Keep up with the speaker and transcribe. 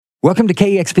Welcome to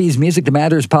KEXP's Music That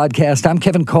Matters podcast. I'm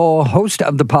Kevin Cole, host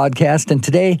of the podcast, and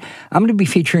today I'm going to be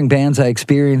featuring bands I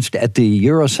experienced at the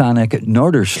Eurosonic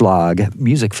Noorderslag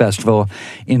Music Festival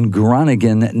in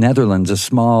Groningen, Netherlands, a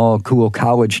small, cool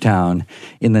college town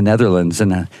in the Netherlands.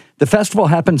 And the festival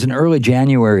happens in early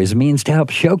January as a means to help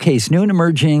showcase new and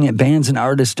emerging bands and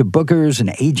artists to bookers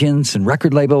and agents and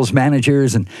record labels,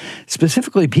 managers, and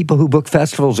specifically people who book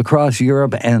festivals across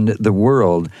Europe and the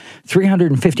world.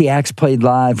 350 acts played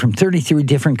live from 33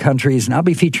 different countries, and I'll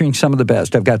be featuring some of the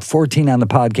best. I've got 14 on the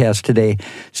podcast today,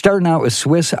 starting out with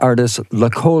Swiss artist La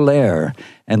Colère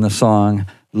and the song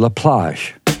La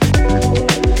Plage.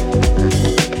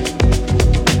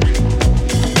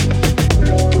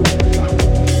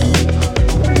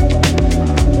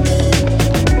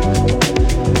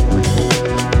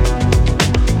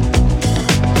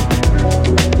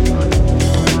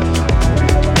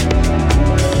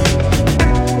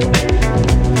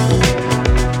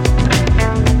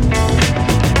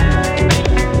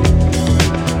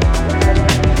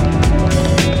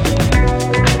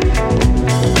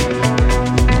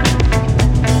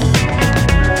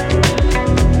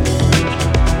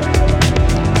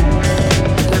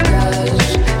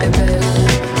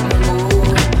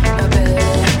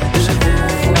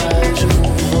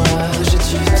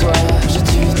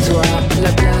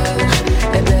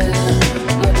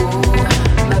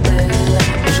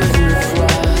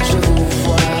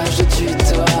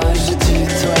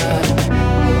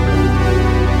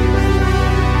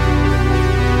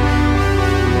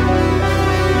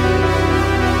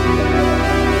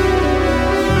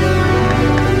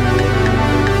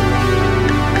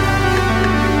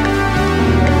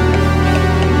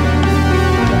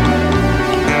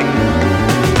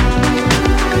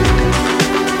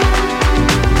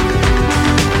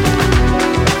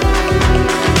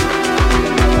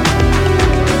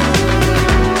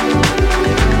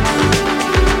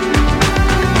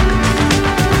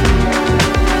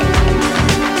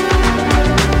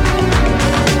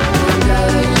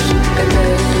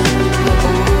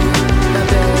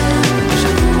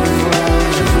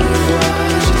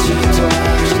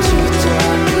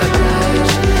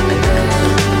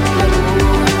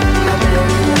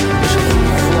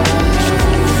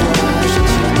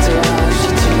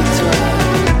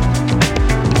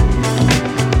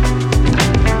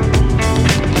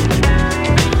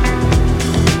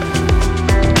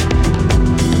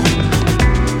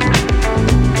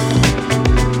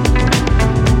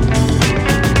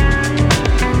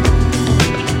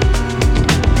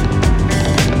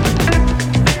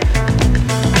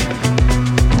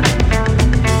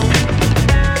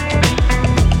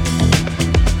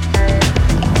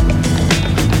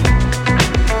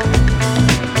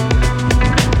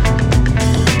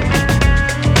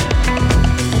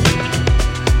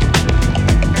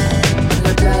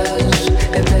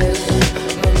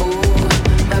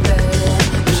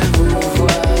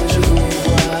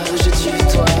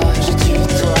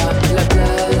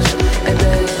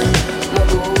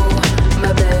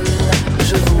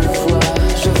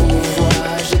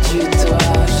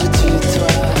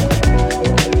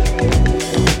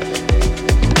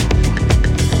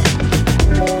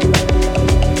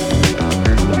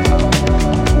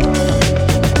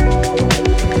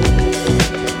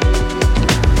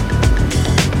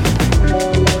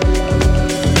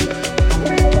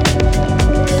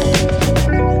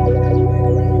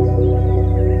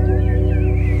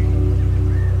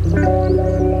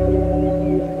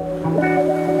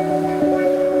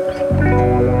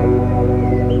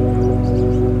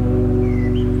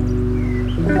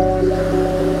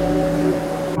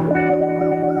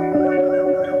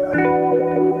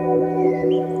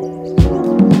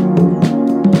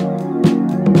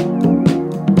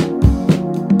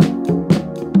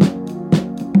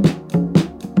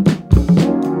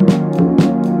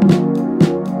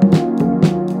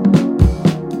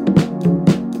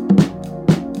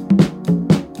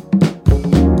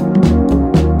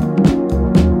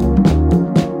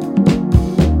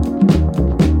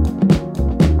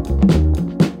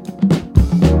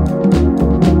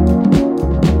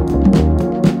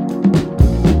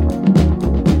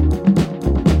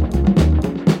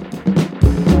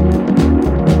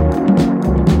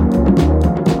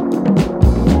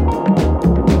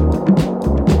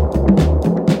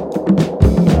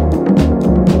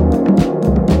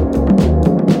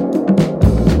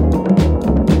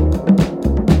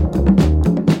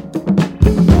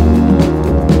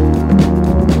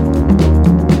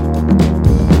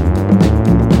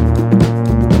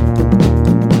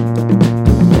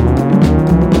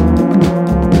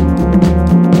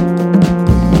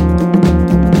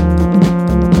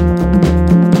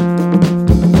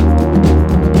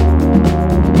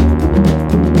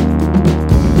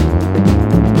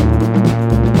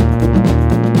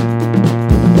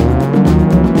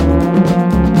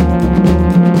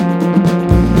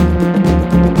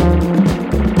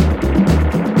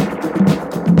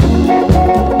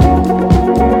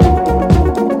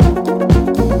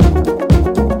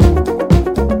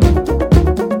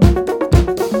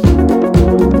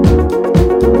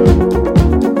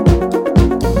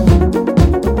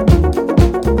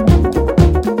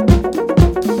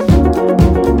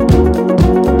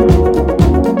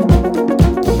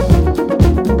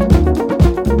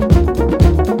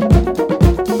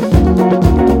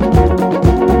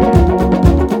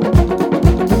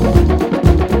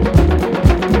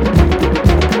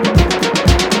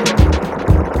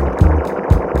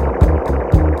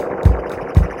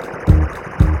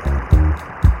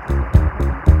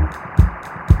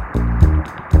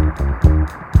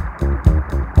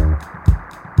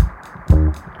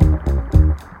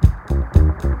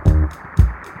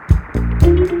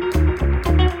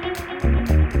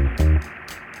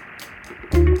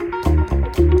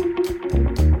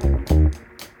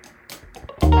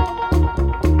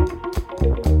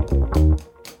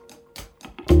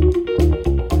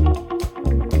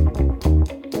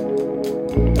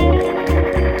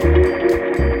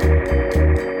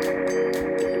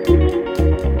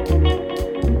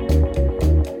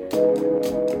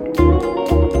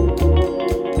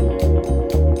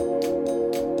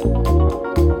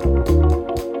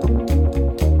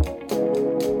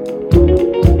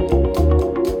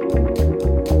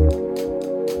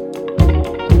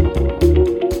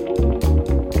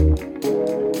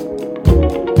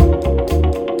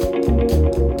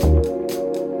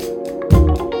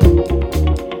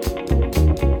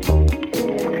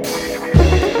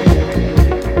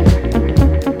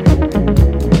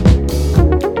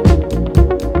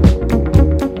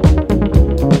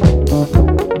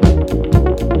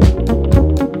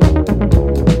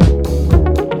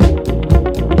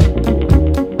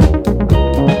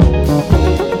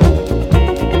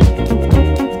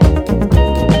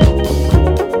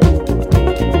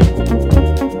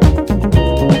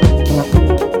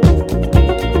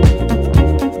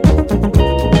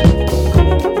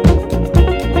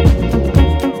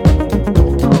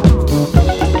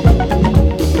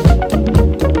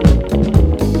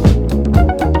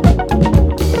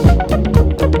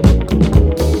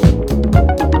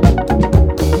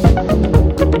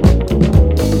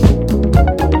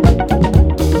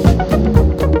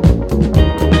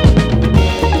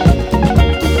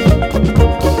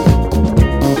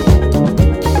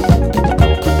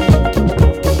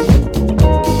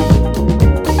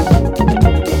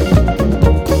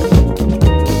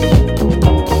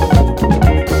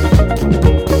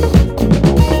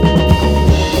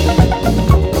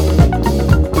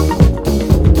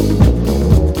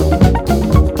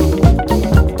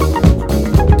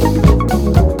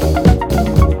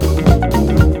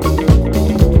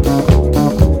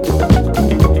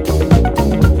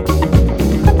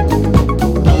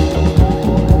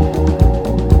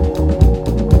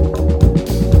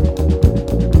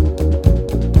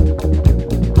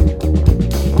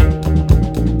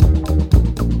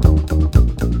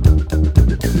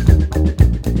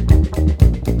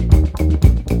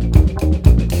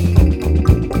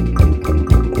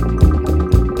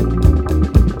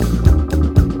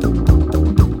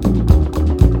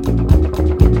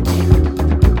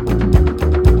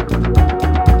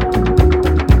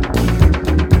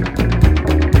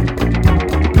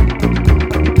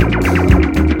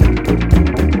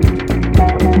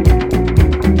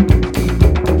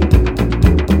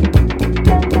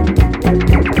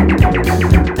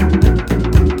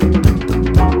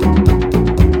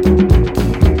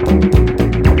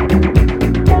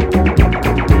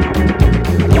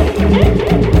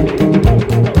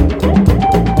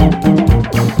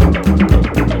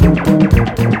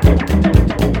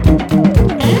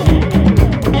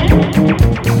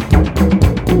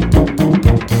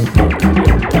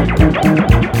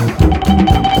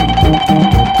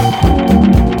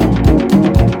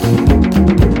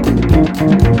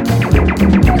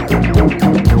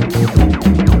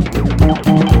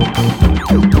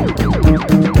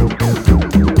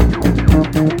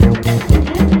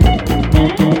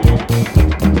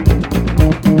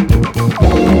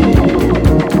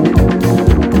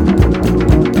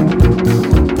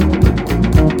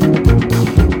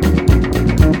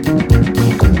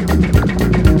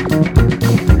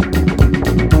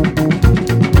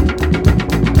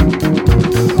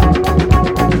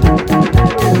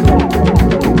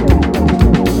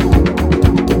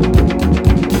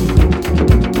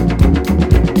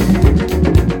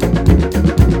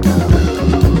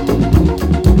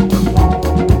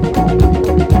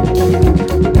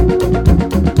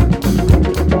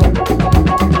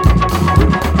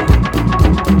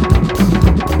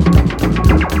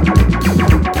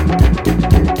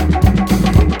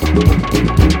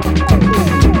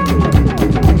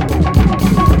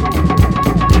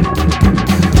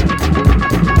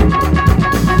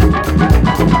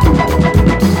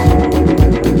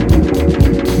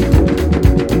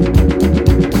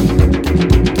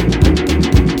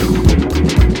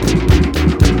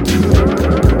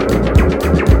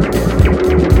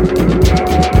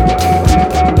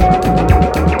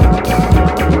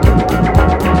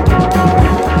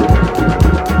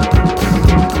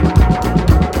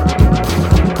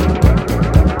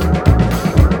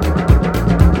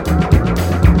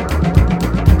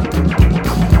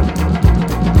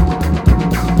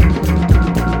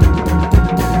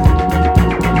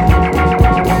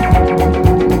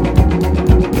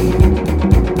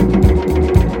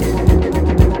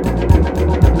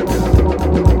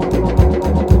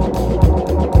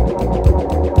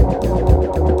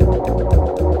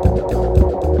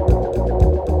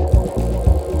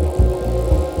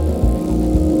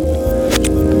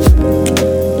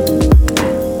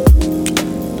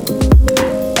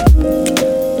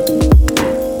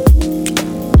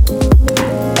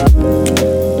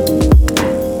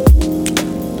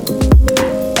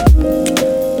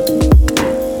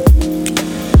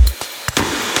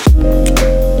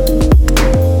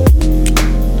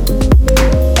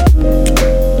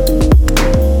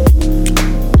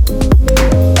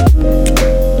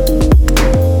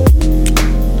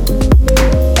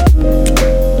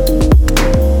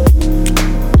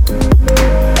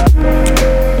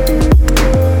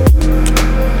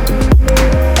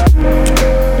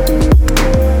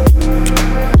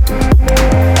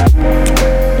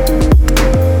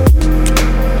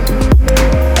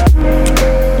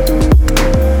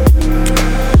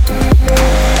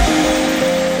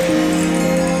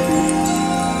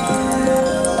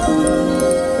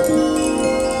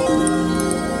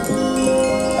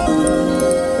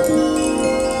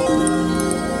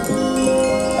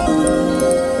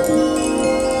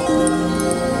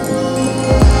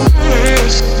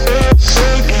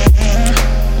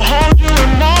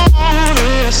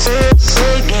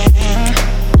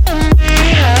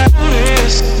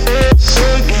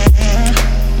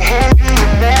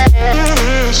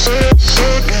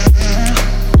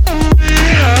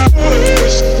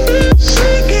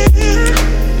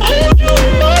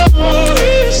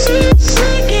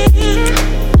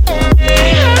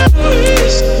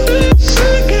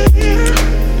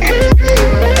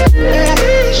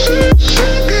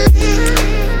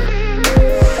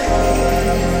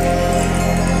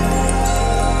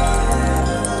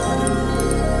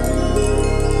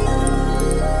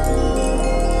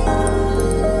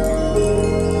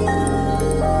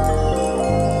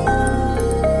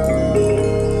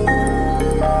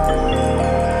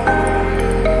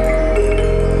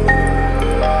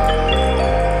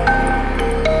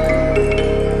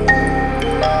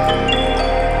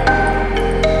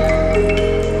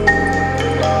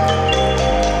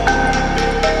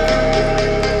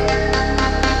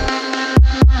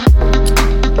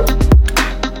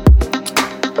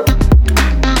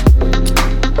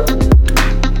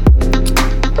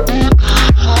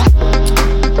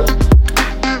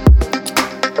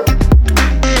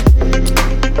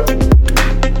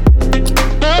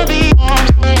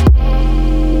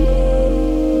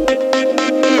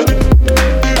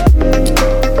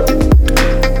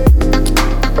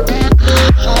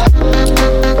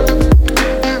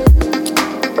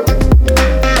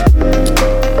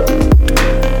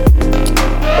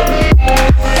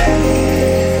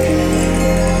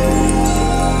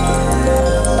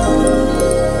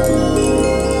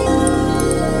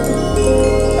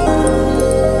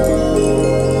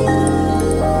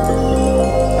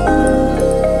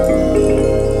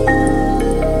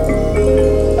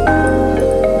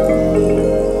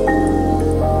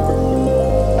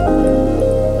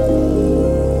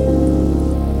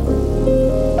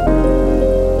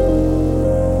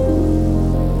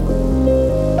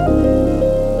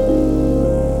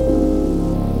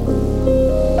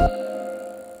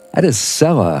 That is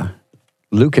Sella.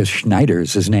 Lucas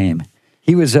Schneider's his name.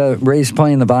 He was raised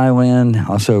playing the violin,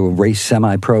 also raced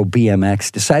semi-pro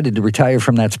BMX, decided to retire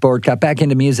from that sport, got back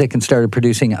into music and started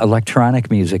producing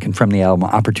electronic music. And from the album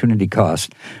Opportunity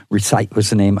Cost, Recite was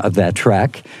the name of that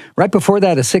track. Right before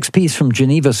that, a six-piece from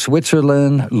Geneva,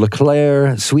 Switzerland,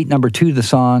 Leclerc, Suite Number 2, the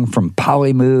song from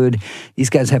Polymood. These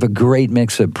guys have a great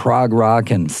mix of prog rock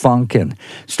and funk. And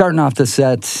starting off the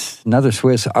set, another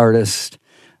Swiss artist,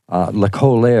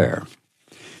 Leclerc.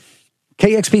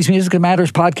 KEXP's Music That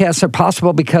Matters podcasts are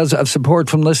possible because of support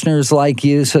from listeners like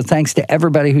you. So thanks to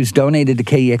everybody who's donated to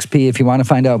KEXP. If you want to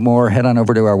find out more, head on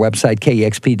over to our website,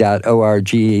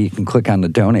 kexp.org. You can click on the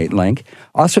donate link.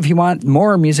 Also, if you want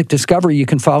more music discovery, you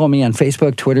can follow me on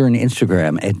Facebook, Twitter, and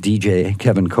Instagram at DJ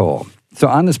Kevin Cole. So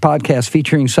on this podcast,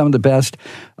 featuring some of the best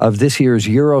of this year's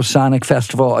Eurosonic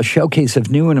Festival, a showcase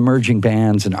of new and emerging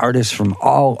bands and artists from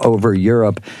all over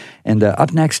Europe. And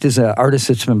up next is an artist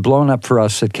that's been blown up for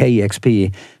us at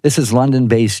KEXP. This is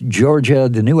London-based Georgia.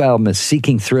 The new album is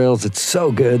Seeking Thrills. It's so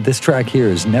good. This track here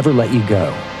is Never Let You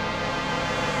Go.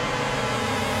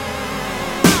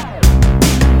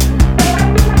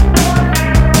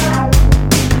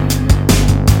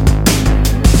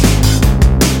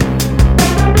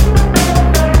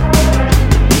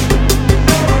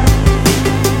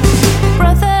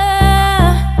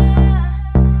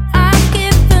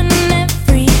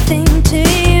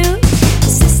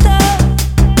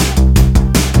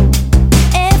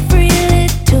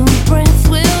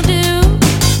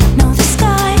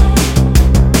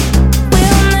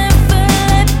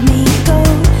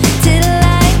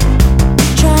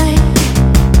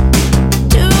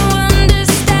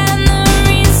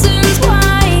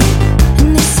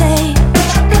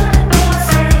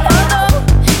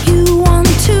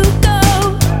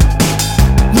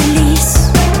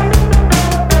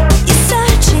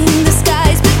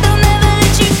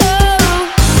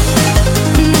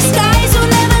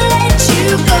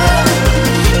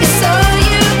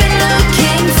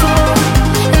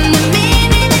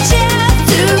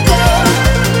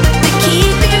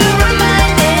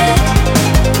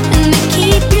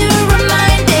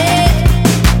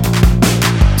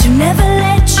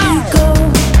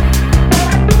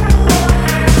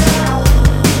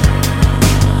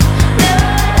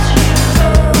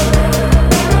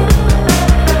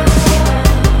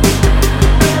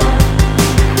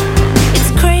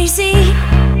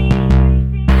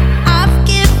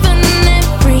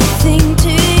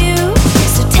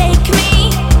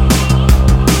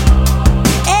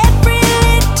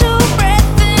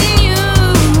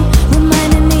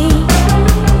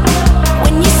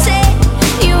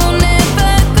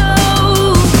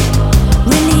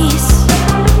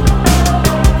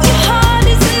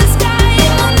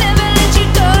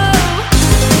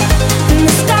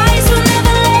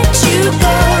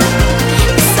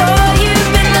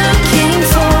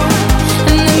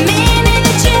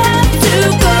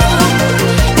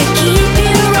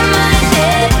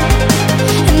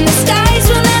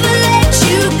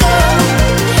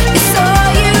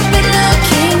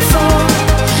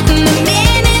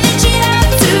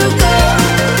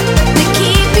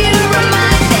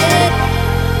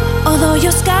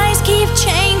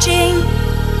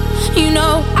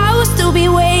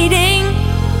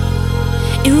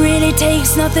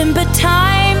 Takes nothing but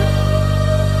time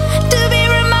to be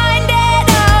reminded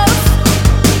of,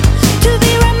 to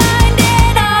be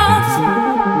reminded of.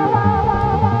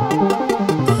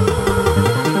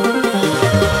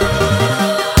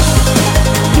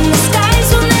 And the skies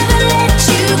will never let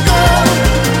you go.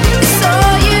 It's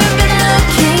all you've been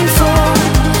looking for.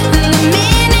 And the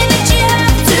minute that you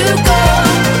have to go,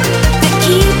 they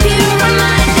keep you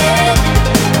reminded.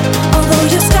 Although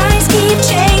your skies keep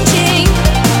changing,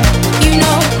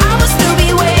 I will still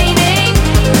be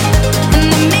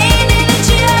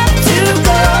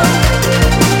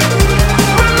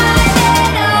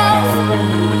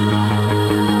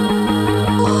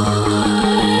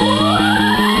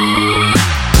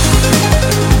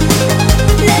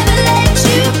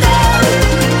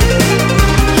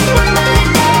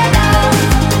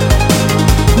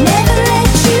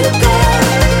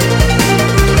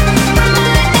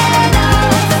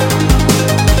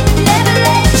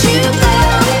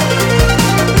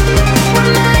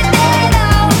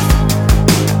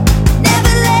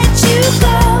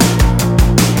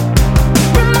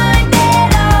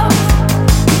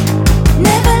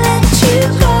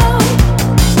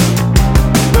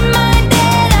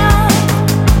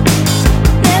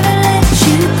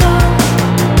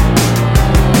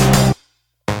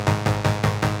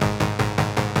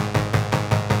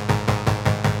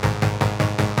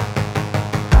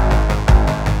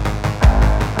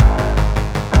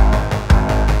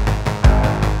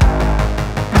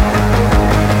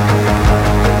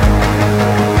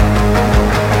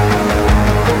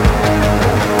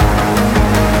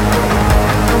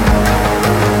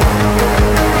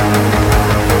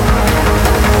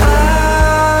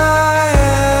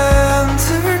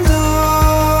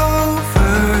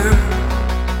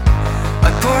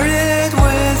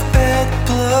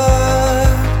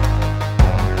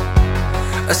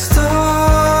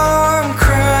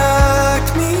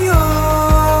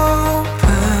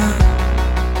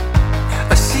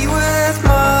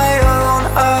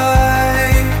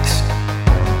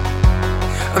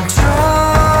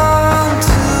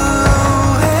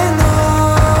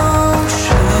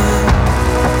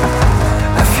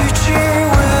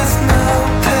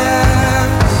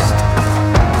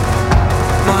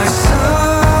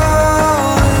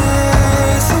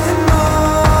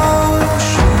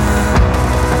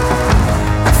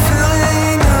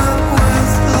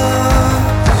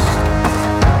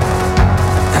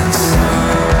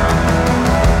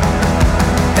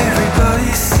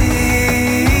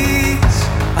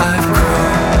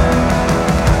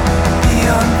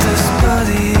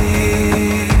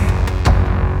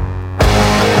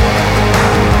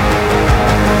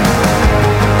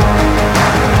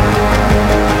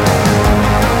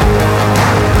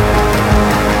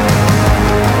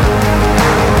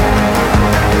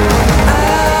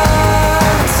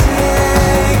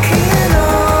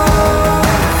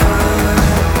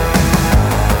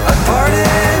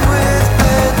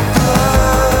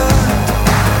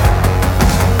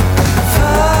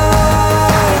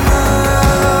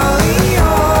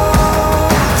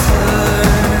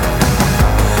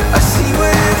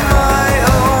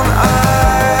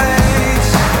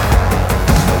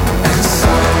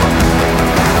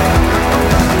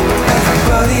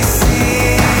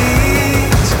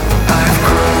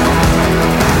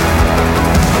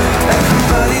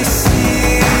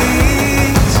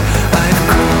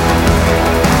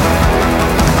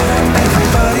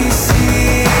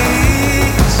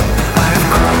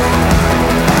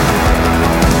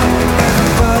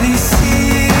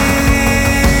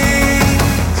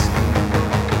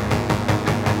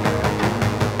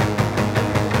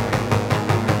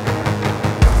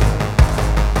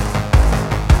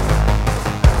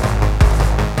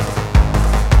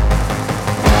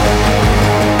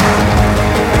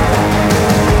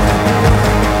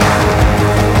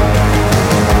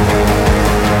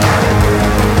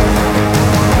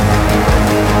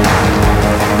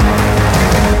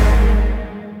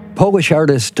Polish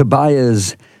artist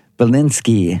Tobias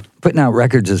Belinsky putting out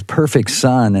records as Perfect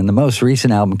Sun, and the most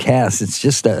recent album, Cast. It's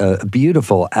just a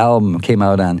beautiful album. Came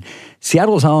out on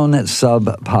Seattle's own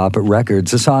Sub Pop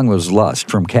Records. The song was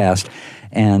Lust from Cast.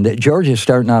 And Georgia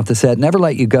starting off the set, Never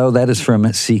Let You Go. That is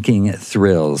from Seeking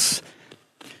Thrills.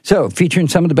 So, featuring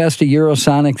some of the best of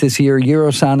Eurosonic this year,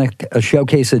 Eurosonic, a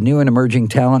showcase of new and emerging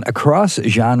talent across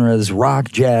genres,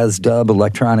 rock, jazz, dub,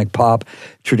 electronic, pop,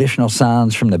 traditional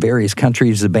sounds from the various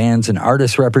countries the bands and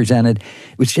artists represented.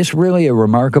 It was just really a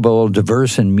remarkable,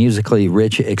 diverse, and musically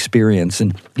rich experience.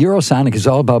 And Eurosonic is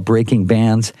all about breaking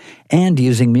bands and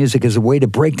using music as a way to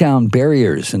break down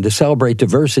barriers and to celebrate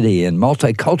diversity and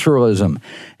multiculturalism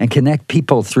and connect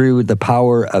people through the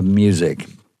power of music.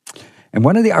 And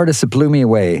one of the artists that blew me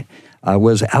away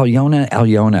was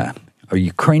Alyona, a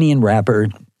Ukrainian rapper.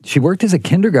 She worked as a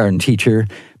kindergarten teacher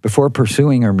before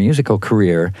pursuing her musical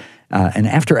career. And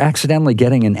after accidentally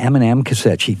getting an Eminem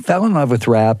cassette, she fell in love with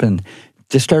rap and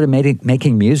just started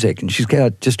making music. And she's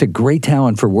got just a great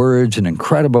talent for words, an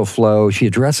incredible flow. She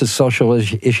addresses social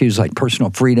issues like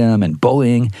personal freedom and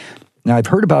bullying. Now, I've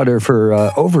heard about her for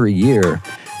over a year.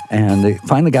 And they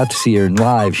finally got to see her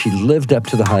live. She lived up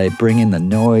to the hype, bringing the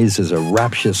noise as a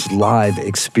rapturous live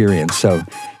experience. So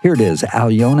here it is,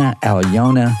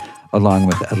 Alyona, along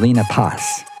with Alina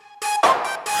Paz.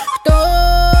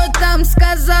 Там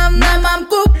сказав на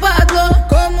мамку падло,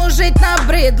 кому жить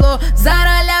набридло,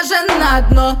 зараз ляже на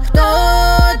дно. Хто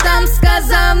там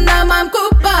сказав на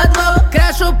мамку падло,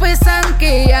 крашу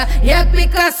писанки я, як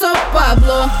Пікассо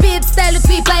Пабло. Підстелю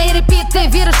твій плей репіт, ти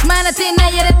віриш в мене, ти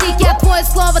не єретик. Я твоє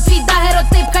слово, твій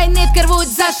дагеротип, хай нитки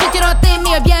рвуть, зашиті роти.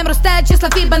 Мій об'єм росте, числа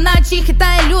Фібоначчі,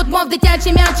 хитає люд, мов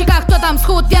дитячий м'ячик. А хто там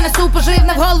схуд, я несу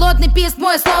поживне, в голодний піст,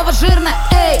 моє слово жирне.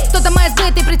 Ей, хто там має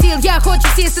збитий приціл, я хочу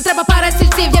сісти, треба пара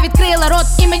стільців. Я відкрила рот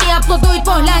і мені аплодують,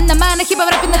 поглянь на мене, хіба в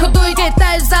репі не годують.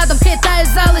 Хитаю задом, хитаю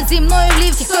зали, зі мною в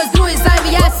ліфті, хтось другий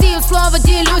зайвий. Я сію слово,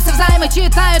 ділюся взайми,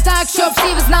 читаю так, щоб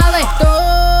всі ви знали. Хто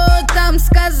там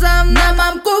сказав на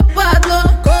мамку падло,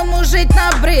 кому жить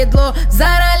набридло,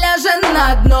 зараз ляже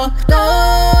на дно. Хто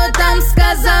там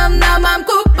сказав на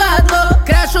мамку падло,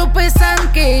 крашу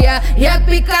писанки я, як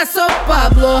Пікассо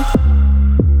Пабло.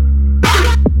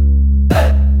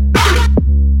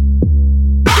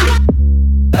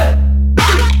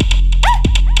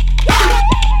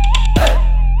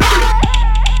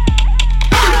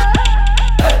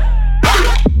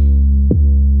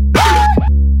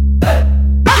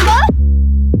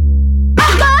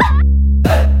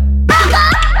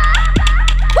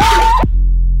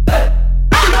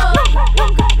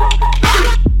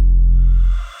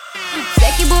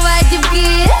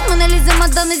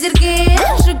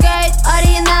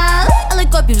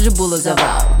 Вже було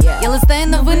завал. Я листаю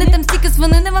новини, там стільки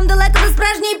свинини, вам далеко до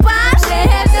справжній паш.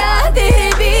 Ти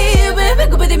грибів, ви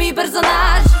купити мій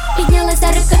персонаж. Піднялася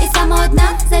рибка і сама одна,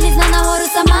 залізла на гору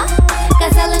сама.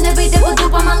 Казали, не вийде, бо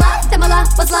дупа мала. Та мала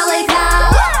послала їх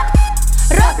на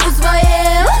рок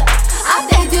усвоїв,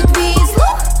 апдейтю твій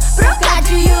слух,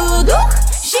 прокачую дух,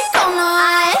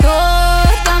 шиконай. Хто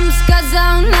там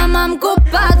сказав на мамку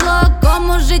падло,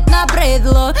 кому жить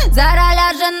набридло, зараз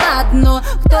ляже на дно.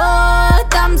 Хто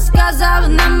там сказав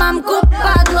на мамку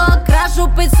падло, крашу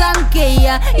писанки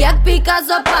я, як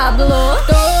Пікассо Пабло.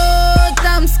 Хто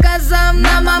там сказав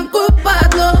на мамку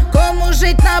падло, кому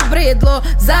жить набридло,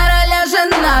 зараз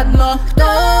ляже на дно. Хто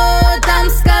там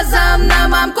сказав на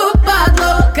мамку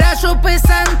падло, крашу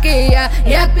писанки я,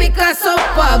 як Пікассо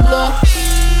Пабло.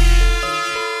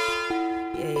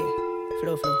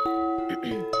 Flow.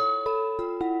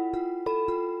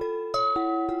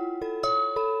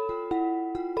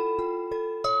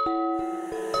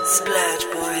 Splash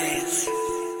Boys.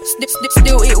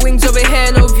 Still eat wings over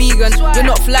here, no vegan. You're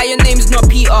not fly, your name's not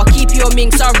Peter. Keep your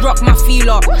minks, I rock my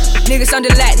feeler. Niggas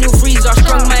sounded like new freezer.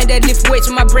 Strong-minded, lift weights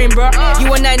with my brain, bruh.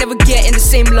 You and I never get in the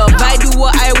same love. I do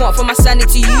what I want for my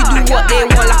sanity. You do what they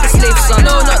want like a slave son.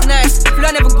 No, not nice. Feel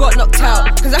I never got knocked out,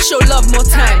 cause I show love more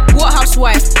time. What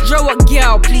housewife? Draw what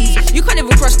girl, please. You can't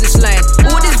even cross this line.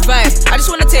 All this vibe, I just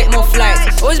wanna take more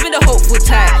flights. Always been a hopeful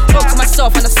type. Spoke to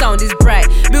myself and the sound is bright.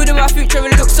 Building my future,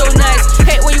 it looks so nice.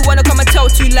 Hate when you wanna come and tell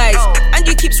two lies. And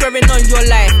you keep swearing on your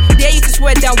life. Dare you to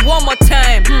swear down one more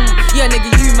time. Yeah, nigga,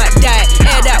 you might die.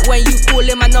 Hear that when you call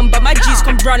in my number. My G's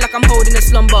come brown like I'm holding a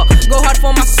slumber. Go hard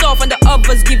for myself and the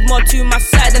others. Give more to my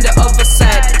side than the other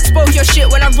side. Spoke your shit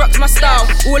when I rocked my style.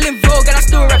 All in vogue and I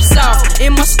still rap south.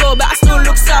 In my store but I still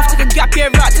look south. Took a gap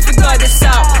year out to figure this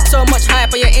out. So much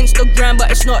hype on your Instagram but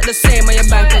it's not the same on your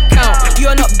bank account.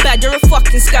 You're not bad, you're a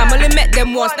fucking scam. Only met them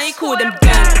once, now you call them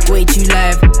gang. Way too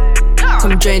live.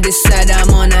 Come join this side,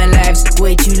 I'm on 9 lives.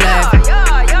 Way too live.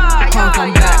 can't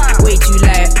come back. Way too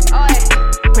live.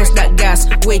 Press that gas,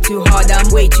 way too hard, I'm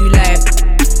way too live.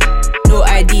 No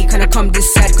ID, can I come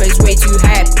this side, cause way too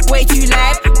hype. Way too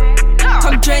live.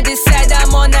 Come join this side,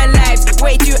 I'm on 9 lives.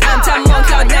 Way too amped, I'm on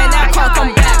cloud 9, I can't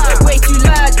come back. Way too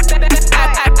loud.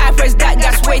 I press that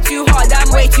gas, way too hard, I'm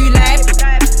way too live.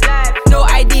 No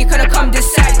ID, can I come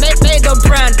this side? Made the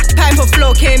brand, pipe of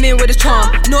flow came in with a charm.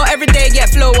 No everyday get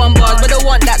flow on bars, but I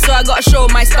want that, so I gotta show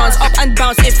my stance. Up and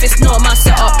bounce if it's not my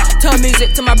setup. Turn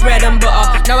music to my bread and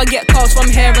butter. Now I get calls from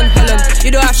here and Holland.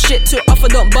 You don't have shit to offer,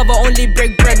 don't bother. Only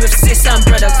break bread with sis and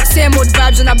brothers. Same old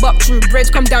vibes and I buck through. Braids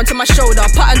come down to my shoulder.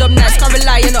 Patterned up nice, can't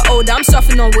rely on the older. I'm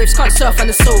surfing on waves, can't surf on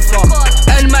the sofa.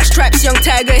 Earn my stripes, young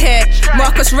tiger hair.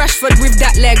 Marcus Rashford with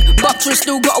that leg. Buck through,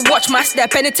 still gotta watch my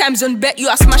step. Anytime's on bet, you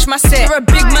I smash my set. You're a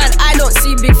big man, I don't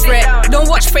see big threat. Don't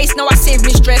watch face, now I save me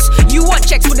stress. You want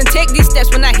checks, wouldn't take these steps.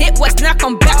 When I hit west, now I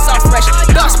come back south fresh.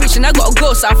 Dark speech and I gotta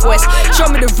go southwest. Show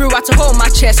me the view, I to hold my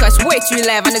chest. So it's way too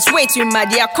live and it's way too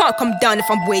mad. Yeah, I can't come down if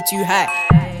I'm way too high.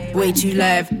 Way too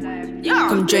live.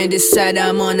 Come join this side,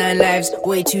 I'm on 9 lives.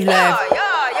 Way too live.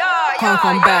 Can't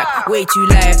come back, way too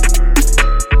live.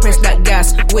 Press that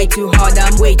gas, way too hard,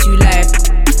 I'm way too live.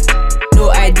 No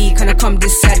ID, can I come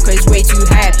this side, cause way too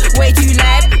high. Way too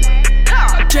live.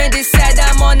 Join this side,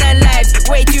 I'm on 9 lives.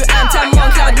 Way too amped, I'm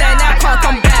on cloud 9, I can't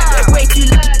come back. Way too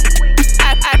live.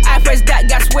 I press that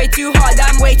gas, way too hard,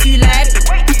 I'm way too live.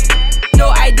 No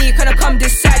ID, can I come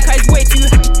this side, cause way too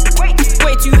high.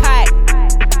 Way too high.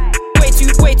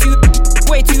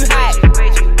 Way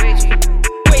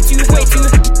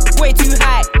too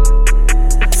high.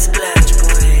 Splash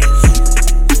Boys.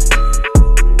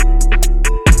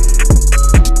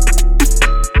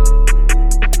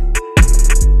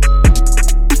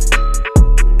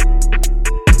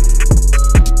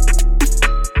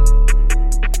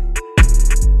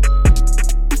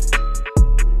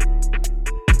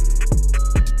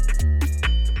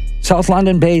 South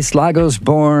London-based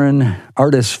Lagos-born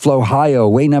artist Flohio,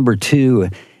 Way Number 2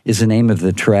 is the name of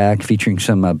the track, featuring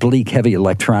some bleak, heavy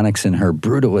electronics in her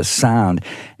brutalist sound.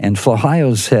 And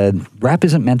Flohio said, rap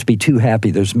isn't meant to be too happy.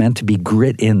 There's meant to be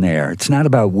grit in there. It's not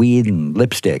about weed and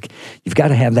lipstick. You've got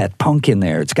to have that punk in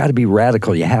there. It's got to be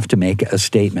radical. You have to make a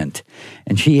statement.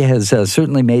 And she has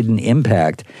certainly made an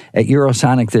impact. At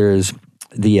Eurosonic, there's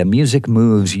the Music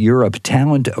Moves Europe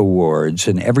Talent Awards,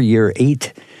 and every year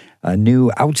 8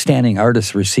 new outstanding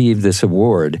artists receive this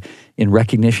award in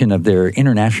recognition of their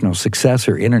international success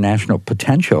or international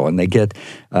potential. And they get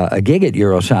a gig at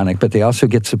Eurosonic, but they also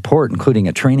get support, including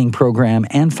a training program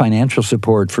and financial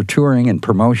support for touring and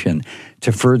promotion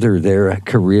to further their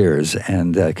careers.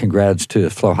 And congrats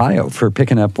to Flohio for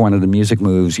picking up one of the Music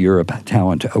Moves Europe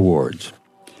Talent Awards.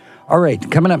 All right,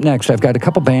 coming up next, I've got a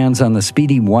couple bands on the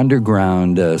Speedy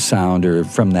Wonderground sound, or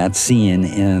from that scene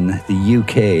in the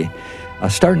UK.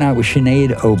 Starting out with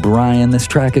Sinead O'Brien. This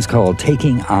track is called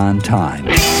Taking on Time.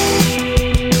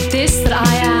 This that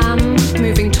I am,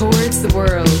 moving towards the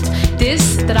world.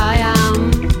 This that I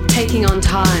am, taking on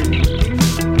time.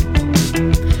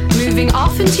 Moving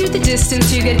off into the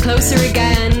distance, you get closer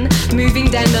again.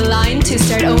 Moving down the line to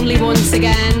start only once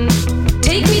again.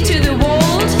 Take me to the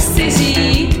walled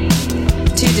city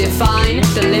to define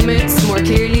the limits more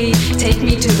clearly. Take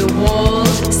me to the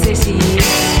walled city.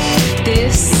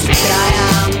 This that I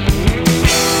am,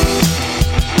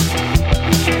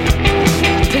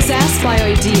 possessed by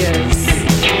ideas.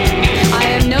 I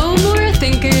am no more a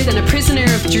thinker than a prisoner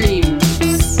of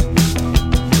dreams.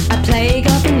 A plague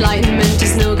of enlightenment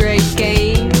is no great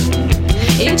gain.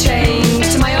 In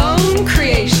change to my own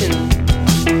creation.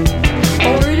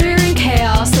 Order and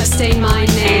chaos sustain my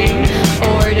name.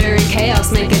 Order and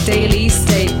chaos make a daily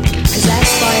stake.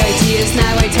 Possessed by ideas,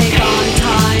 now I take on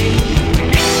time.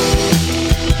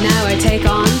 Now I take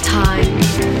on time.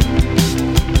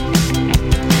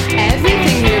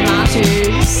 Everything here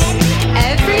matters.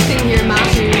 Everything here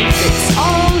matters. It's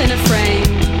all in a frame.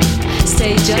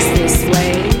 Stay just this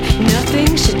way.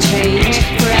 Nothing should change.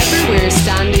 Forever we're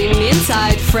standing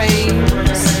inside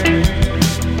frames.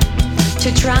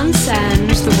 To transcend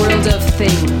the world of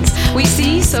things we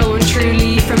see so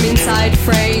untruly from inside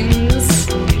frames.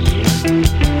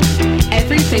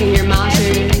 Everything here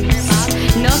matters.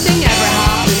 Nothing ever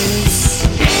happens.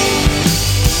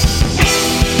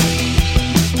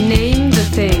 Name the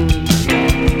thing.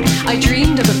 I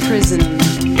dreamed of a prison.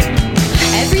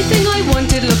 Everything I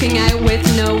wanted looking out with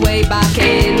no way back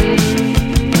in.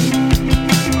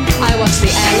 I watched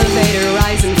the elevator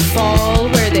rise and fall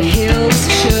where the hills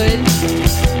should.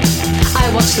 I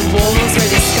watched the walls where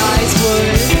the skies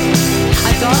would.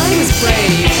 I thought I was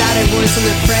brave, that I wasn't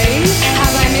afraid.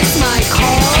 Have I missed my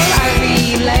call? Are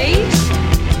we late?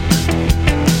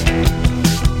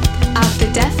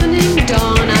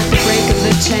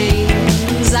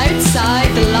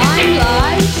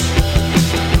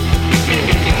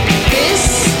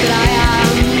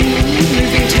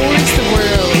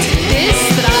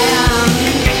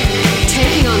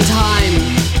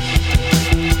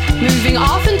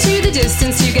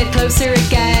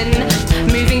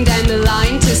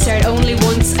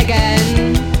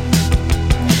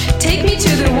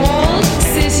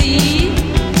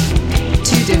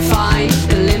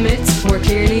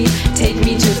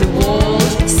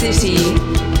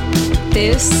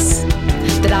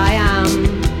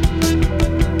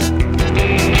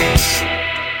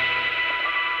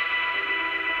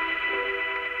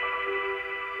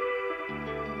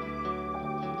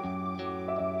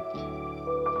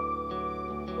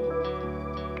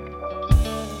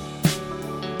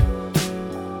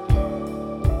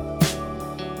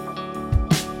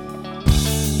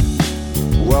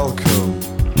 Welcome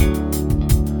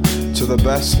to the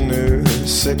best new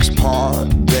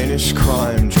 6-part Danish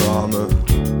crime drama.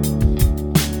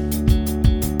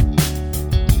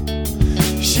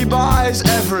 She buys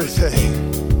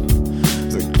everything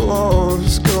that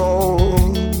glows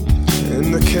gold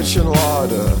in the kitchen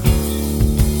larder.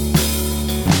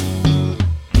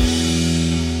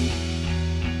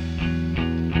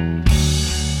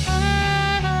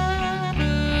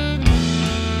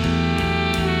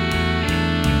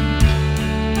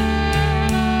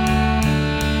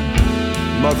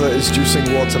 Mother is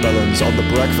juicing watermelons on the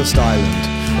breakfast island,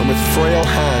 and with frail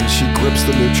hands she grips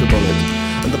the NutriBullet,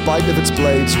 and the bite of its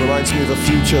blades reminds me of a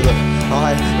future that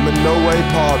I am in no way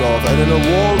part of. And in a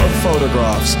wall of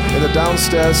photographs in the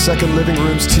downstairs second living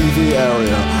room's TV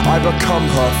area, I become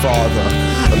her father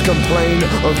and complain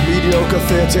of mediocre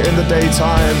theatre in the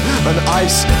daytime and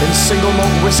ice in single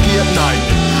malt whiskey at night,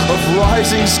 of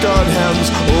rising skirt hems,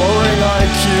 lowering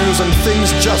IQs, and things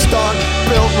just aren't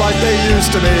built like they used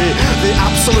to be. The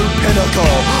absolute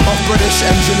pinnacle of British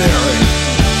engineering.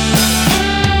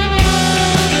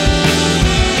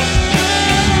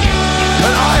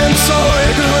 And I am so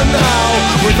ignorant now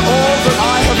with all that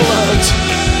I have learnt.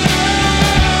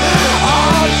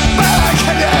 Oh, Bella,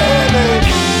 can you hear me?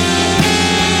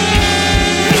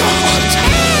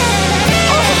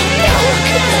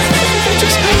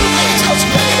 Just touch me. Touch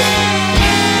me.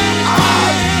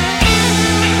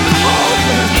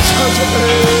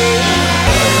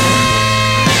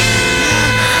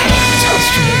 Touch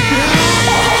me.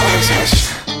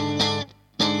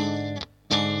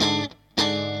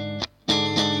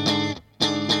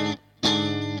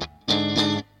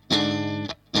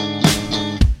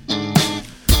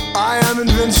 I am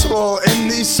invincible in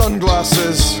these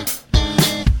sunglasses.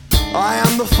 I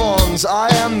am the Fonz, I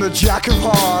am the Jack of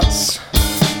Hearts.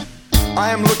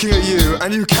 I am looking at you,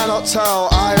 and you cannot tell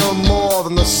I am more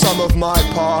than the sum of my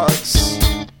parts.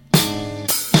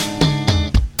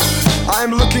 I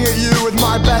am looking at you with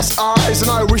my best eyes, and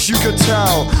I wish you could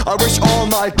tell. I wish all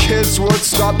my kids would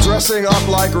stop dressing up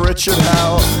like Richard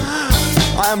Hell.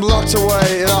 I am locked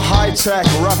away in a high-tech,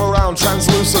 wraparound,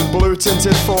 translucent,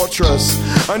 blue-tinted fortress,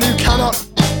 and you cannot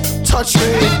touch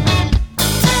me.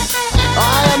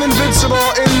 I am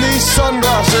invincible in these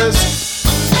sunglasses.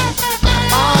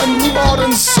 I'm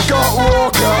modern Scott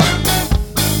Walker.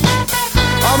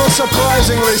 I'm a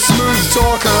surprisingly smooth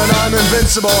talker, and I'm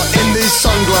invincible in these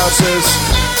sunglasses.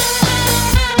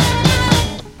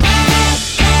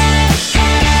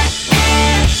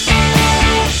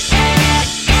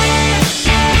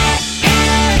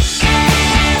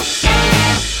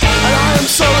 And I am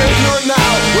so ignorant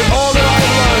now with all that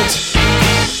I've learned.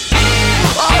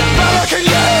 Oh, Bella, can you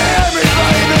hear me,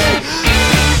 baby?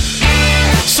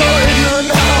 So ignorant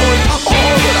now with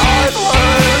all that I've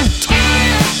learned.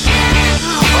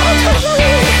 Oh, touch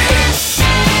me.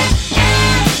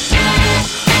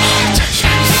 Oh, touch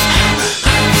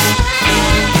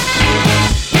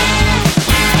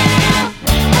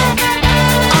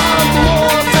I'm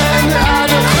more than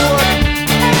adequate.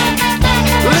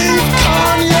 Leave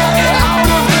Kanye out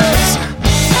of this.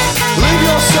 Leave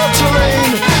your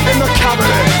subterrane in the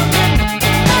cabinet.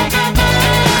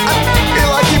 I feel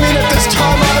like you mean it this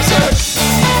time, Isaac.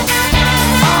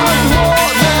 I'm more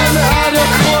than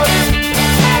adequate.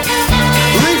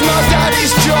 Leave my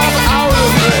daddy's job out of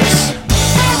this.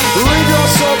 Leave your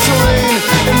subterrane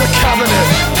in the cabinet.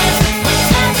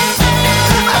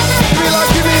 I feel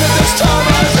like you mean it this time,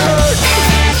 Isaac.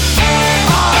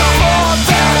 I'm more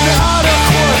than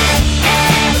adequate.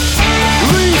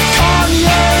 Leave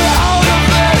Kanye out of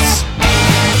this.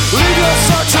 Leave your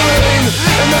subterrane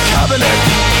in the cabinet.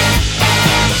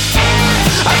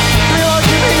 I feel like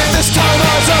you mean it this time,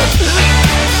 Isaac.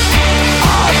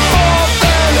 I'm more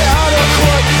than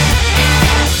adequate.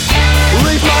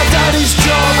 Leave my daddy's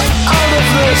job out of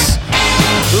this.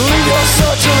 Leave your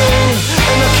subterrane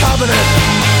in the cabinet.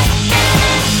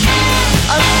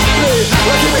 I feel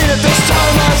like you mean it this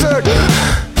time, Isaac.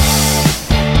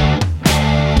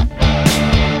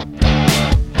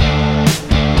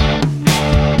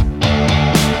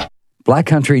 Black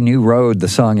Country New Road, the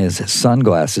song is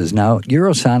Sunglasses. Now,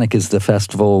 Eurosonic is the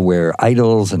festival where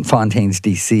Idols and Fontaines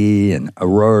DC and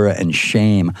Aurora and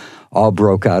Shame all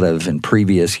broke out of in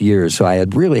previous years. So I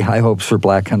had really high hopes for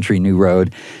Black Country New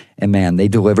Road. And man, they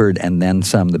delivered and then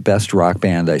some. The best rock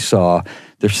band I saw.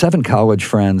 They're 7 college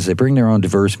friends. They bring their own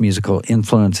diverse musical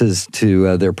influences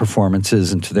to their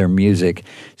performances and to their music.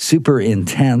 Super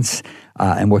intense.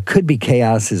 And what could be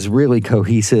chaos is really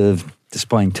cohesive,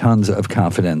 displaying tons of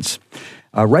confidence.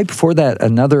 Right before that,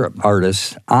 another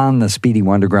artist on the Speedy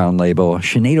Wonderground label,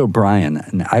 Sinead O'Brien,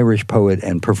 an Irish poet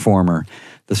and performer.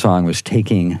 The song was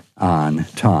Taking on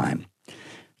Time.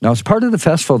 Now, as part of the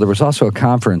festival, there was also a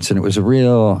conference, and it was a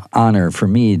real honor for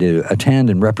me to attend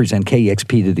and represent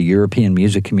KEXP to the European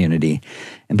music community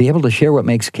and be able to share what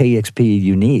makes KEXP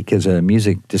unique as a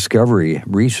music discovery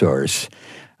resource.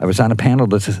 I was on a panel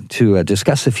to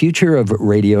discuss the future of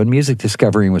radio and music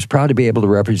discovery and was proud to be able to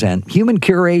represent human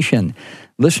curation,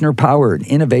 listener-powered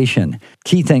innovation,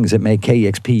 key things that make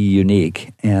KEXP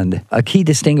unique. And a key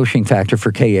distinguishing factor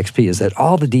for KEXP is that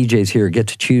all the DJs here get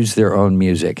to choose their own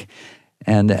music.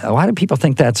 And a lot of people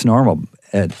think that's normal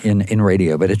in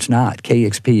radio, but it's not.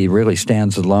 KEXP really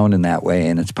stands alone in that way,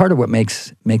 and it's part of what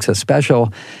makes us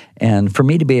special. And for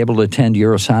me to be able to attend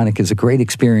Eurosonic is a great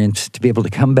experience to be able to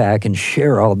come back and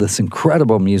share all this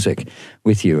incredible music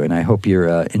with you, and I hope you're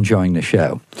enjoying the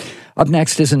show. Up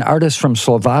next is an artist from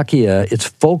Slovakia. It's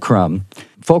Fulcrum.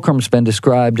 Fulcrum's been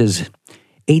described as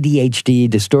ADHD,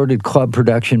 distorted club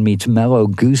production meets mellow,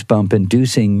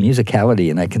 goosebump-inducing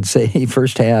musicality. And I can say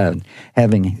firsthand,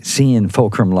 having seen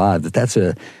Fulcrum live, that that's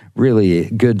a really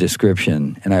good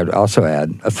description. And I would also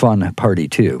add a fun party,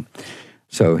 too.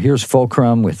 So here's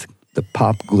Fulcrum with the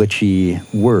pop glitchy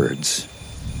words.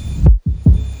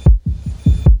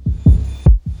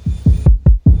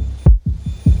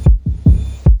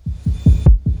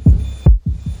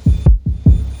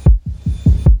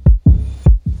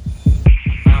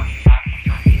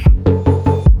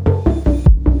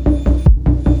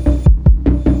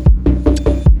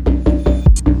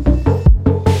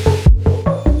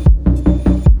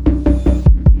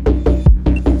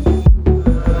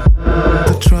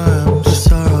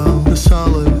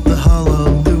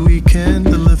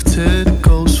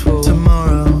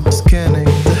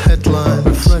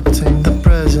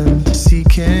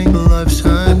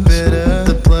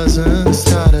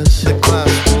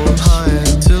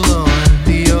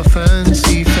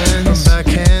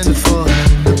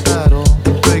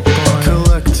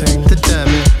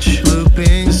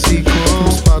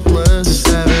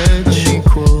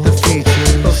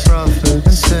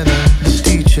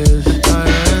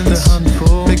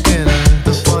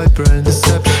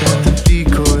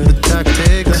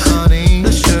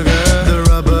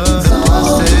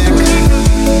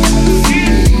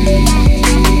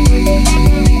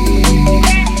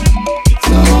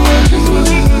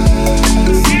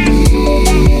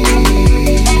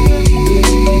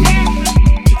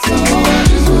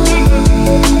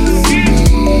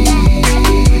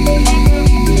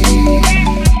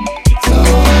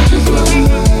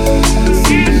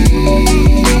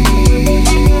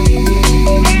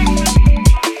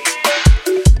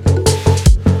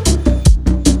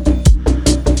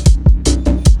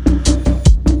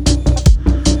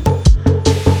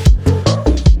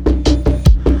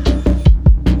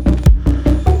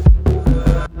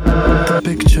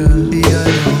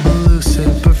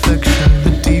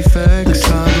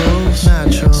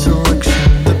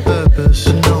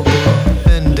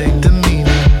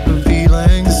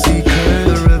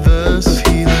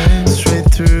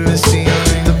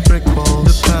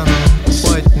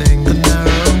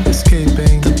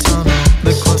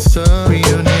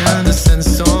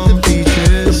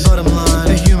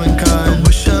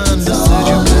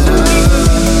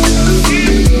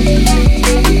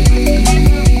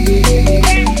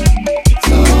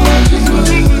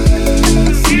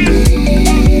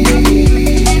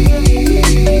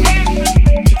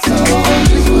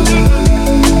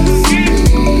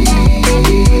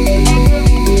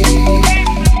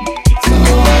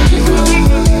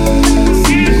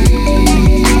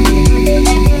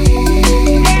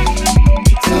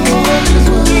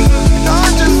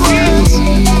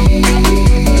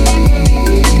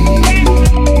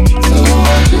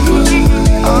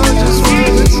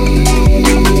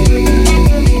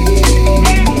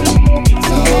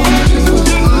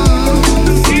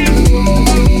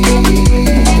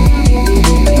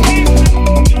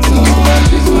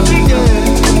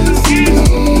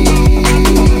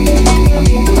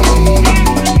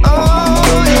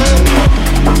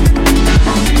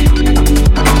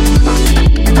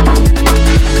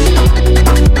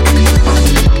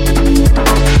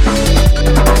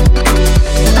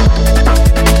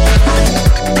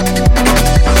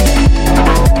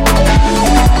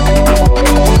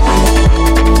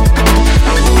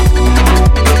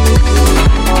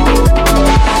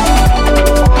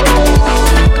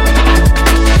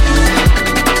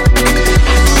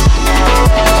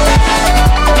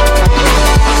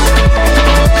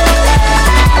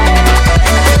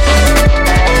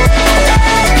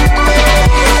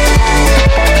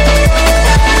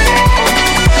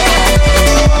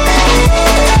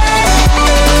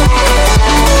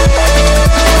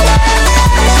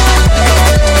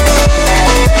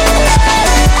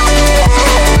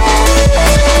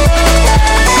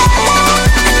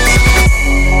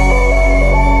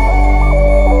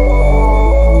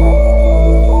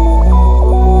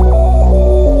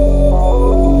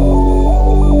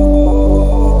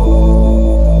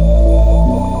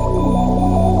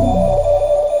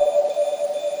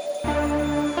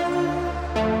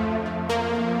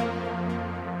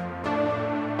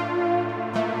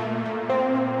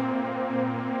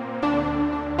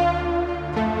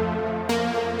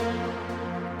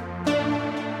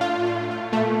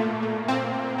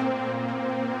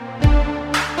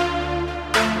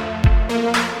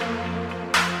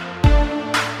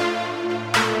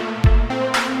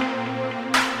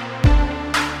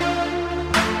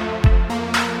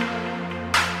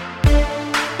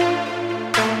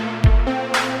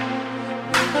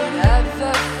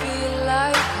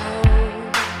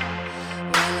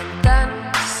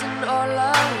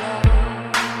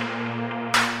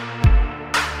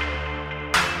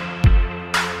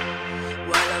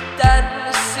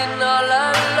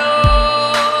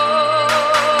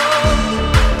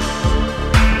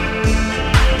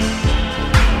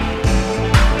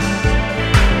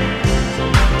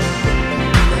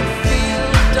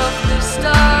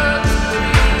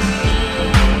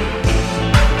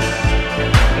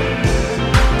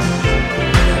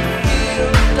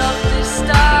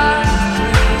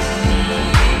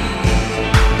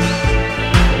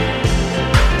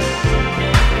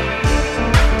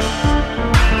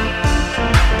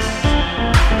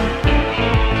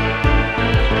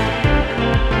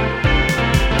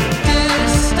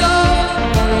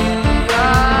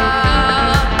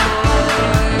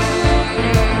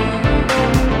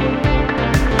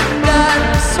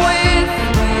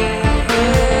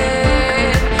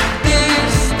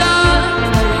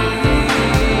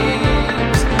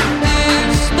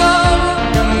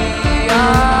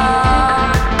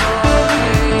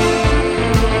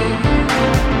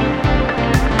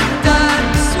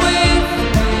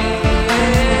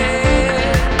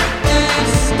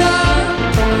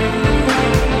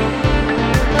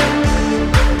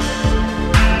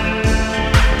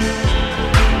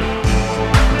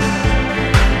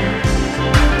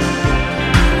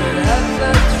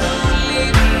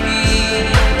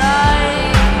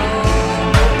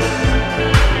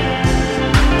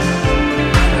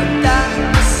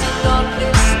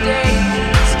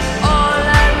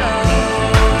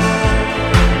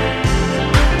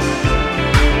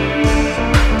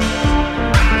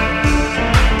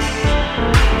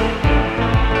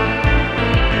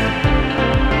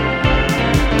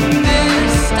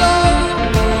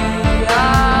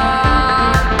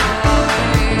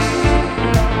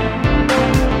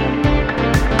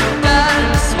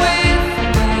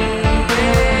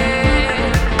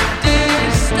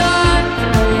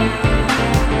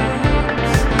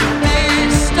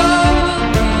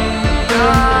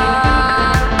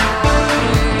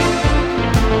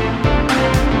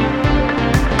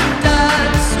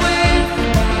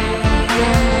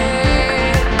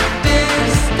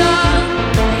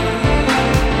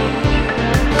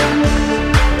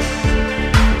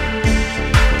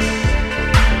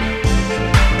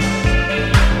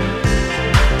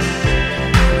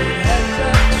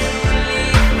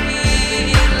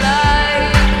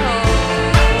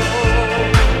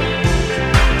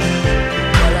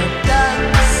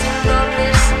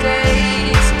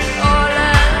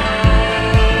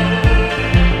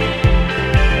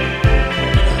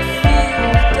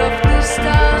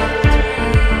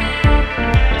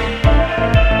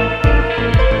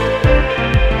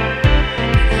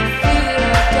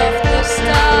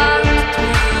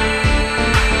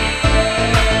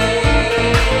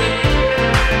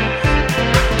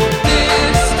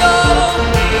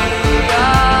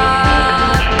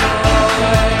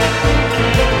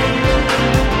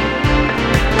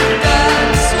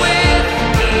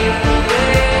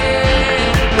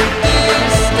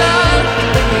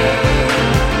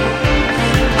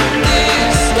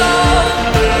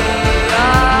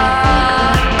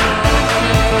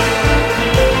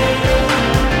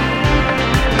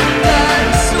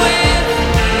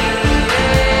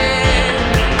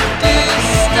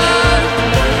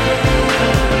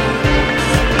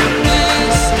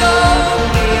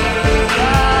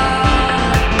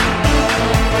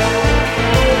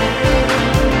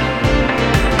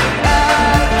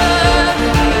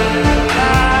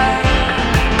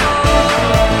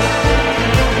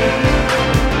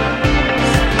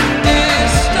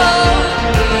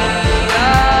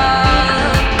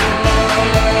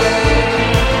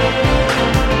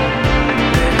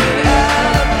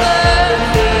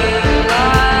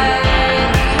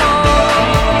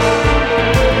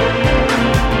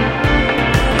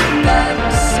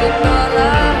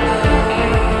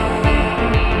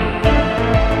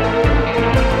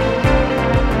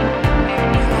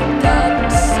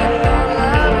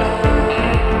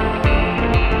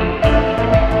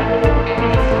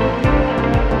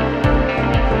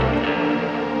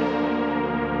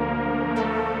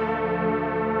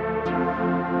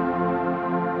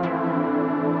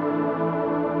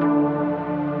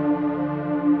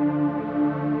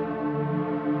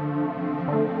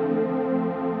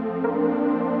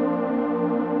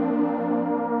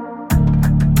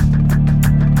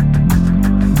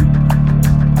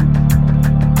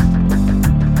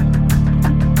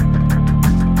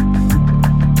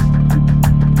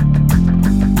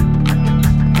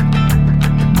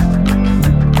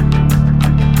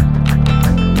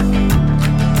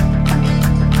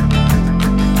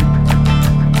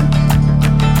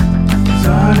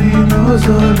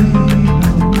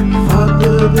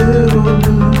 fată de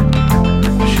român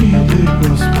și de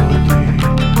gospodin.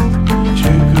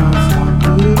 Ce casa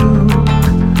greu,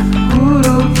 cu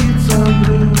rochița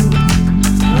greu,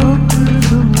 rog pe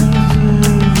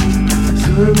Dumnezeu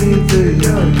să-mi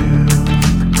dea eu.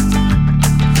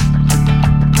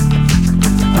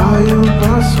 Ai un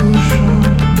pas ușor,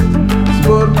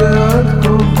 zbor pe alt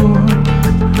cobor,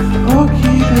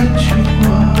 ochii de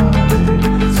cicoare,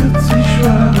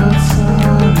 țâțișoara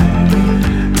țare,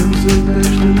 îmi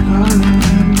zâmbești în cale,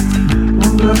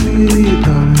 umbra firii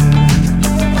tale.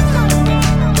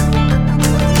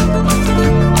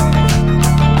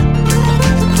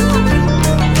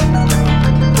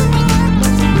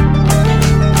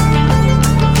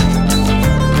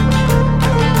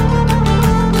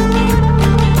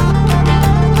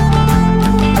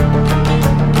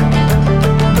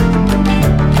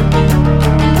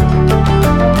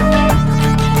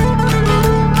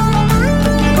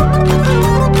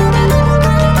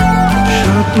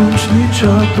 Nici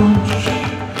atunci,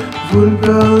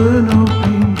 vulpea în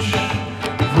opinci,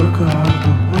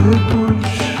 văcatul pe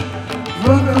culci,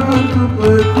 văcatul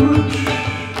pe culci,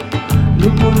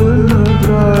 lupul în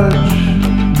dragi,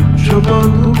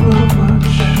 cioban după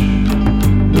paci,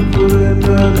 lupul în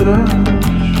dragi,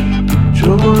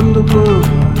 cioban după paci.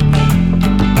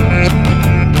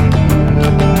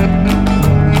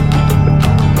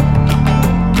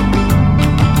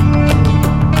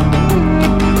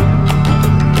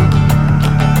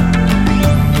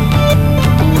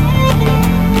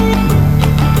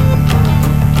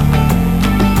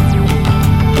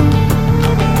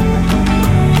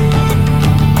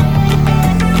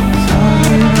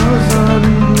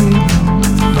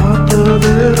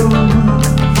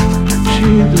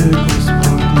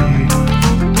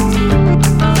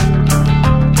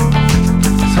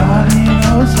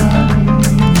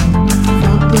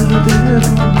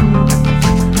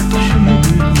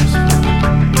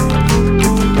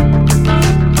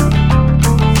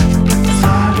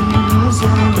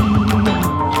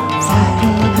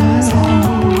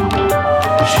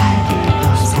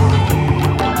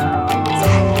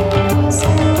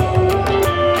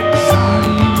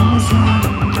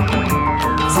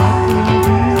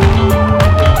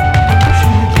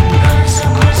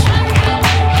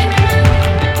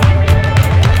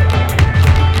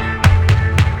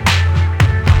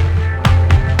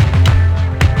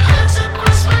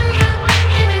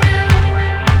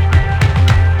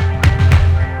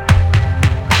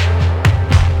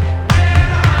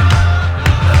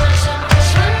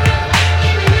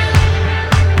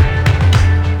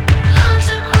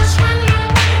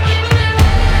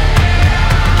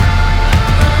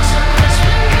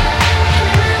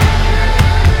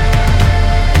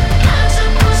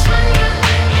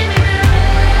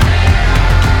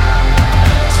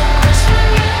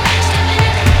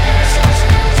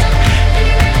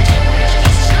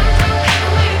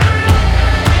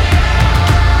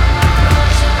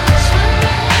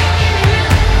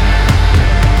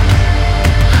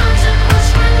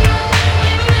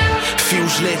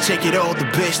 Take it all the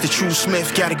best, the true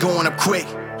Smith got it going up quick.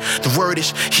 The word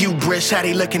is hubris, how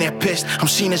they looking at pissed. I'm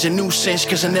seen as a nuisance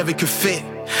cause I never could fit.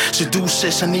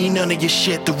 Seduce, I need none of your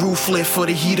shit. The roof lit for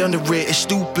the heat under it. It's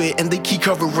stupid and they keep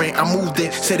covering. I moved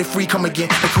it, set it free, come again.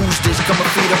 Like who's this? Got my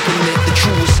feet up in it, the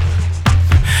truest.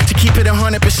 To keep it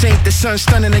 100%, the sun's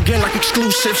stunning again like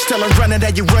exclusive. Still I'm running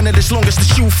that you run it as long as the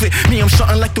shoe fit. Me, I'm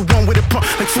something like the one with a pump,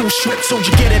 like full strip. So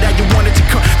you get it how you want it to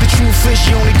come. The truth is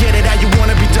you only get it how you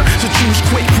wanna be done. So choose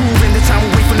quick, proving the time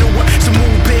will wait for no one. Some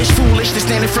old bitch, foolish to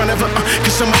stand in front of her,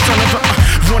 cause I'm a son of her,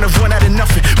 run out of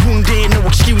nothing. Wounded, no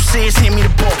excuses, hand me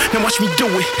the ball, now watch me do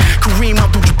it. Kareem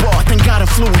Abdul-Jabbar, thank God I'm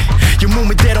fluent. Your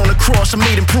movement dead on the cross, I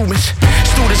made improvements.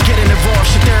 Students getting involved,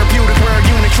 shit therapeutic, we're a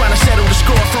unit trying to settle the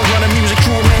score. Front runner music,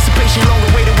 true emancipation, longer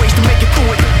way to waste to make it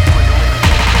through it.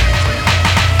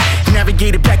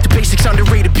 Navigated back to basics,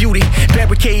 underrated beauty.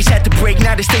 Barricades had to break,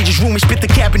 now the stage is roomy. Spit the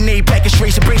cabinet back and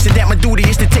straight, embrace it that my duty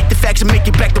is to take the facts and make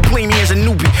it back to play me as a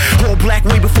newbie. All black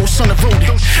way before son of Rhodey.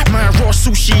 Mine raw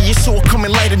sushi, you saw it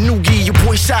coming like a noogie. Your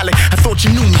boy solid, I thought you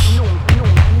knew me.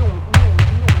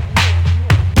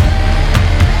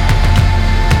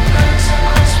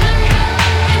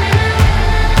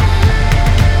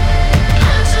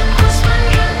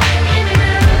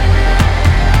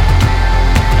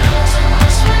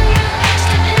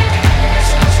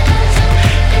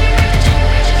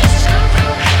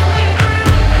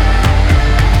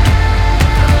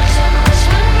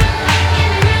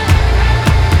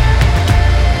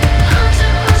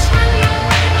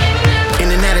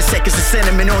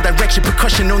 action,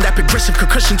 percussion on that progressive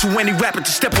concussion to any rapper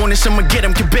to step on this. I'ma get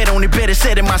him, can bet on it, better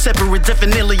said in my separate,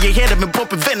 definitely ahead of him,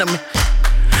 bumping venom.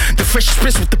 The freshest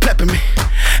spritz with the peppermint.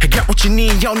 I got what you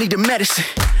need, y'all need the medicine.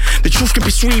 The truth can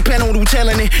be sweet, pen on who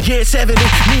telling it. Yeah, it's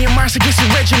evident, me and Mars against the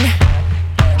regiment.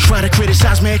 Try to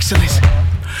criticize my excellence.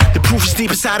 The proof is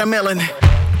deep inside a melanin.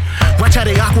 Watch how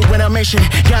they awkward when I mention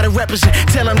it. Gotta represent,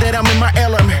 tell them that I'm in my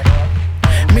element.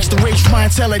 Mix the rage with my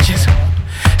intelligence.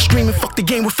 Screaming, fuck the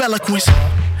game with eloquence.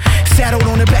 Saddled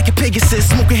on the back of Pegasus,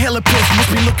 smoking hella pills,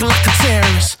 must be looking like a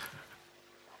terrorist.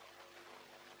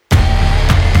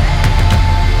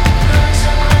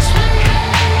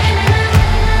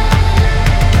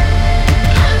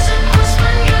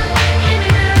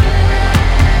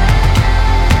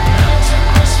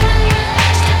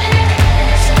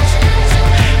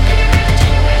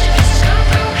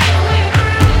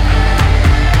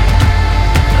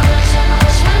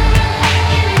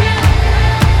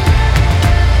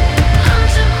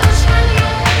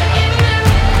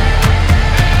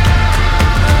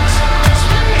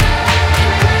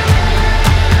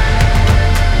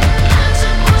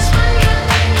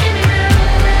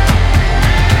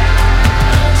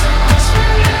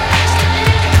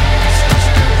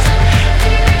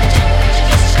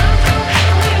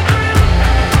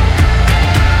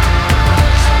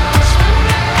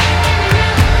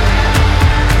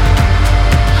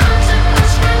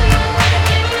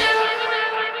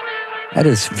 That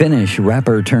is Finnish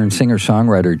rapper turned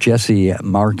singer-songwriter Jesse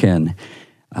Markin.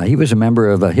 He was a member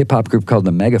of a hip-hop group called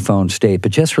the Megaphone State,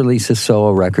 but just released his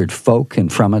solo record, Folk,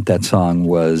 and from it, that song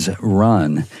was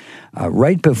Run.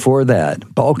 Right before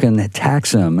that, Balkan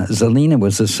Taxum, Zelina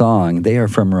was the song. They are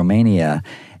from Romania,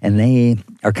 and they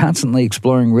are constantly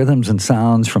exploring rhythms and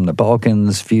sounds from the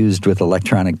Balkans, fused with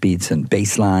electronic beats and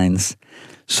bass lines.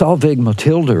 Solveig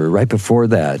Motilder, right before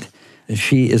that,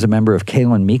 she is a member of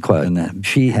Kalen Mikla, and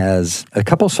she has a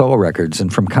couple solo records,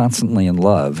 and from Constantly in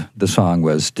Love, the song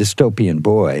was Dystopian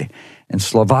Boy, and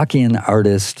Slovakian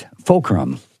artist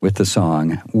Fulcrum with the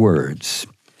song Words.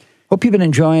 Hope you've been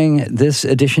enjoying this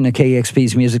edition of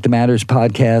KEXP's Music That Matters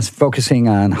podcast, focusing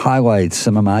on highlights,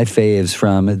 some of my faves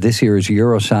from this year's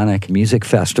Eurosonic Music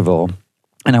Festival.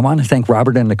 And I want to thank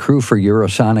Robert and the crew for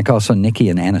Eurosonic, also Nikki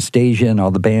and Anastasia and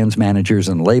all the band's managers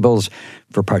and labels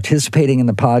for participating in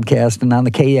the podcast. And on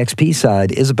the KEXP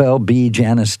side, Isabel B.,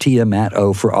 Janice, Tia, Matt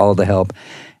O. for all the help.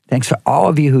 Thanks to all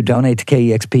of you who donate to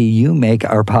KEXP. You make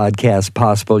our podcast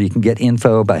possible. You can get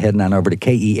info by heading on over to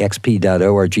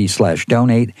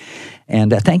kexp.org/donate.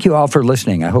 And thank you all for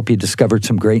listening. I hope you discovered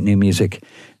some great new music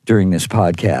during this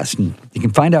podcast. And you can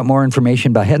find out more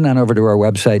information by heading on over to our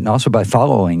website and also by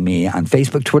following me on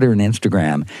Facebook, Twitter, and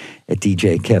Instagram at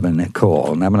DJ Kevin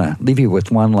Cole. And I'm going to leave you with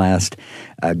one last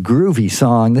groovy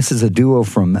song. This is a duo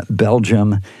from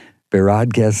Belgium,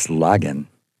 Beradges Lagen.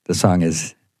 The song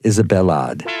is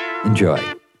Isabellade.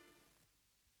 Enjoy.